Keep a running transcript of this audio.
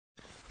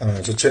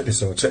Alright, so check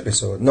this out, check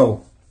this out.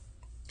 Now,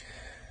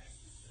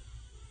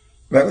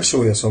 I'm going to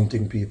show you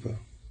something, people.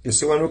 You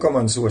see, when we come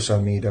on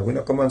social media, we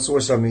don't come on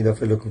social media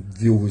for look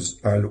views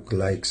or look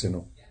likes, you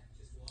know,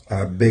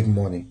 or big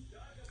money,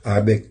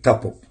 or big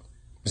top up.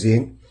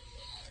 See?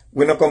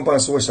 We don't come on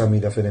social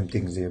media for them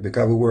things there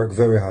because we work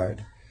very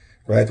hard,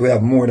 right? We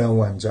have more than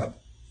one job.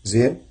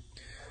 See?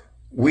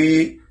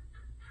 We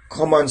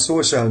come on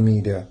social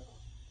media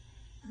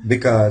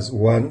because,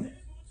 one,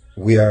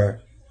 we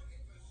are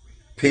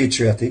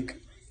patriotic.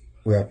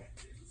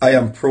 I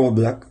am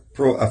pro-black,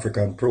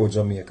 pro-African,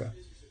 pro-Jamaica.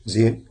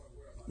 See?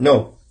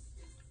 No.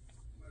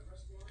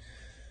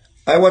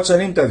 I watched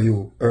an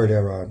interview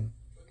earlier on,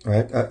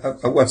 right?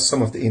 I watched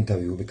some of the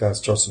interview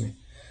because, trust me,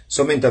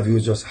 some interview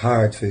is just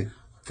hard for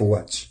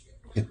watch.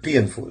 It's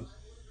painful.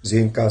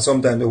 See? Because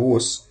sometimes the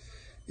host,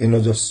 you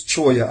know, just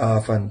throw you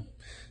off. And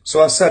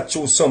so I sat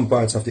through some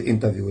parts of the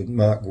interview with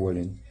Mark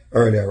Golding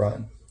earlier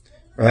on,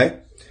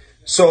 right?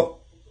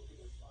 So,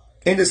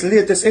 in this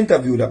latest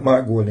interview that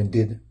Mark Golding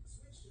did,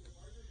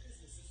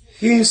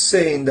 he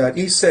said that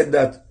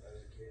Mr.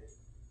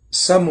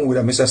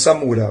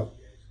 Samuda,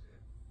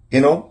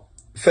 you know,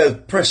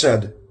 felt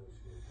pressured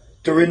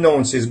to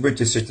renounce his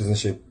British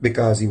citizenship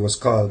because he was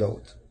called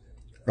out,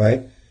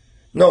 right?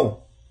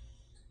 Now,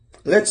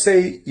 let's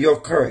say you're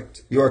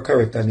correct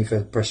and he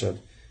felt pressured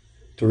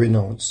to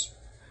renounce.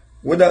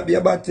 Would that be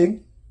a bad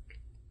thing?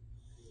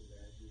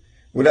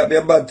 Would that be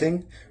a bad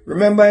thing?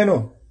 Remember, you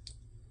know,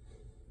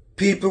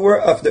 people were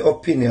of the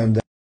opinion that